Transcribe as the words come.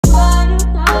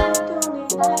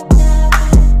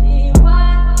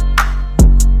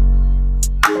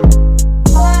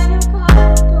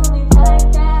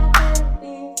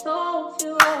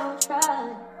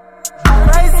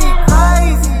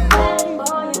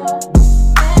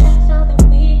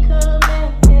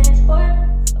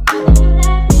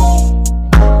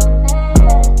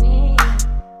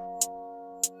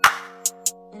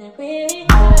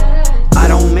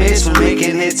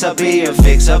fix, I'll be a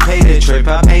fix, I'll pay the trip.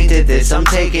 I painted this, I'm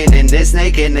taking in this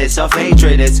nakedness of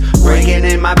hatred. It's breaking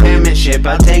in my penmanship.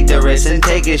 I take the risk and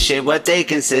take a shit what they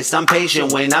consist. I'm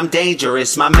patient when I'm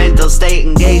dangerous, my mental state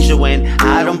engaged to win.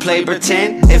 I don't play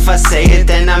pretend, if I say it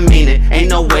then I mean it. Ain't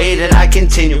no way that I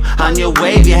continue on your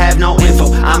wave, you have no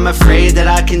info. I'm afraid that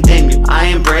I condemn you. I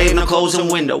am brave, no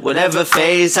closing window. Whatever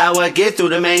phase, how I get through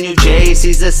the menu.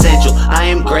 JC's essential. I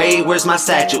am great, where's my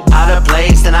satchel? Out of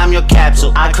place, then I'm your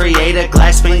capsule. I create a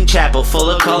glass pane chapel full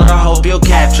of color, I hope you'll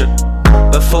capture.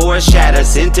 Before it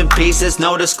shatters into pieces,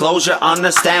 no disclosure.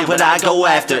 Understand what I go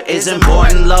after is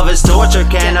important. Love is torture,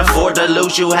 can't afford to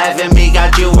lose you. Having me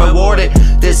got you rewarded.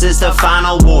 This is the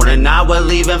final warning, I will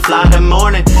leave and fly the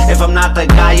morning if I'm not the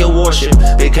guy you worship.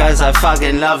 Because I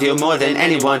fucking love you more than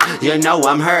anyone. You know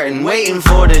I'm hurting, waiting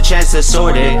for the chance to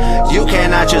sort it. You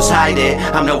cannot just hide it,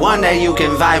 I'm the one that you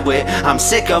can vibe with. I'm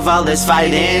sick of all this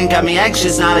fighting, got me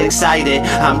anxious, not excited.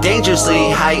 I'm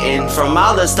dangerously heightened from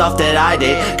all the stuff that I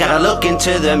did. Gotta look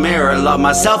into the mirror, love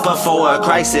myself before a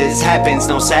crisis happens.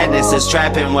 No sadness is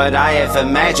trapping what I have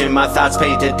imagined. My thoughts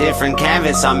paint a different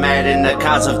canvas. I'm mad in the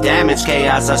cause of damage,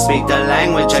 chaos. I speak the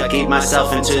language, I keep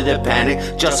myself into the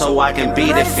panic just so I can be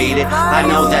defeated. I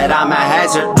know that I'm a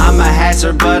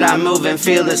hazard, but I move and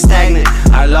feel the stagnant.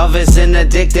 Our love is an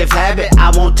addictive habit,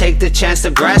 I won't take the chance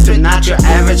to grasp it. Not your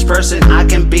average person, I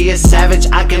can be a savage.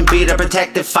 I can be the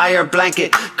protective fire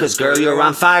blanket, cause girl you're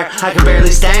on fire, I can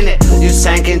barely stand it. You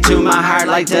sank into my heart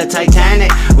like the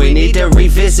Titanic. We need to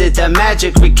revisit the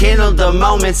magic, rekindle the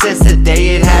moment since the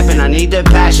day it happened. I need the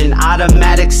passion,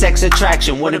 automatic sex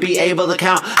attraction. Wouldn't be able to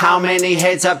count how many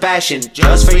heads are bashing.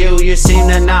 Just for you, you seem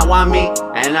to not want me,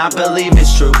 and I believe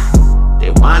it's true. They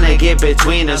wanna get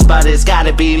between us, but it's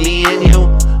gotta be me and you.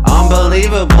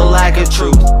 Unbelievable lack of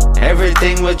truth,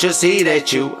 everything would just eat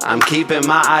at you. I'm keeping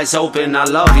my eyes open, I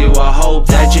love you, I hope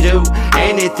that you do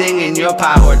anything in your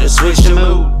power to switch the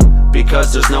mood.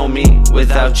 Because there's no me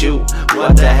without you.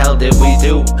 What the hell did we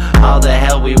do? All the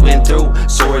hell we went through.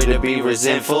 Sorry to be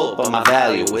resentful, but my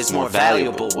value is more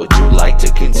valuable. Would you like to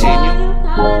continue?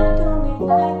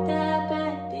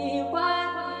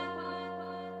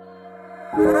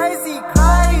 Crazy,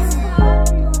 crazy.